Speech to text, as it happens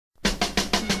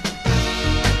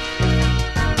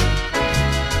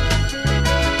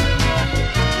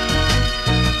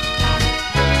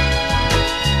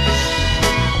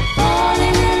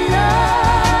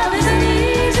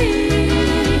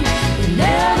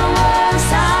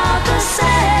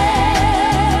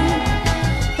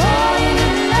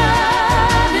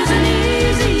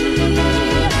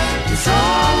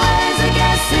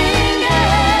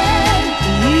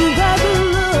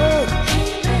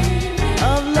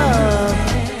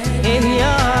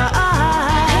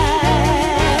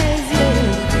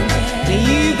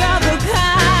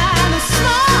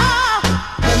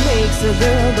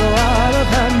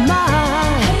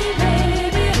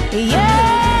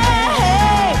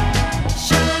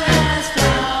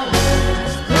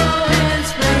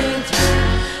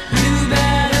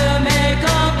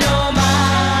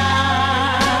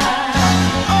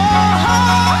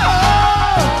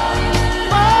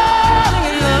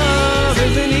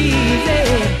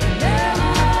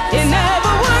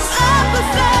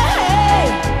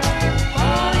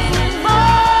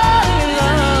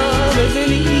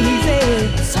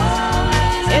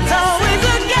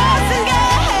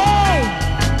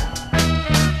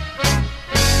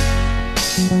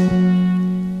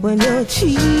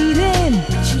cheating,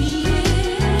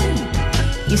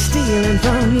 you're stealing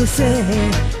from yourself.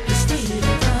 You're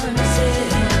stealing from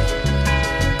yourself.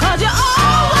 'Cause you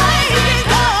always been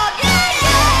caught, yeah,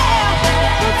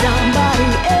 yeah, with somebody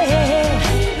else.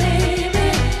 Hey, baby,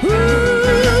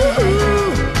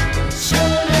 ooh,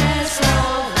 sure as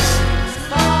always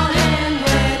falling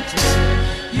winter,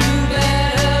 you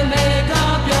better make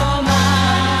up your mind.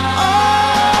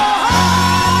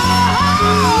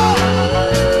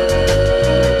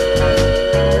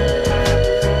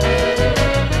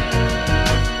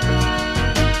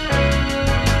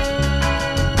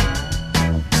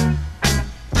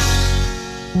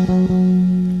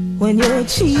 When you're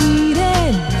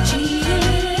cheating,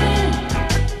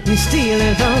 you're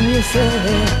stealing from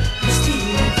yourself.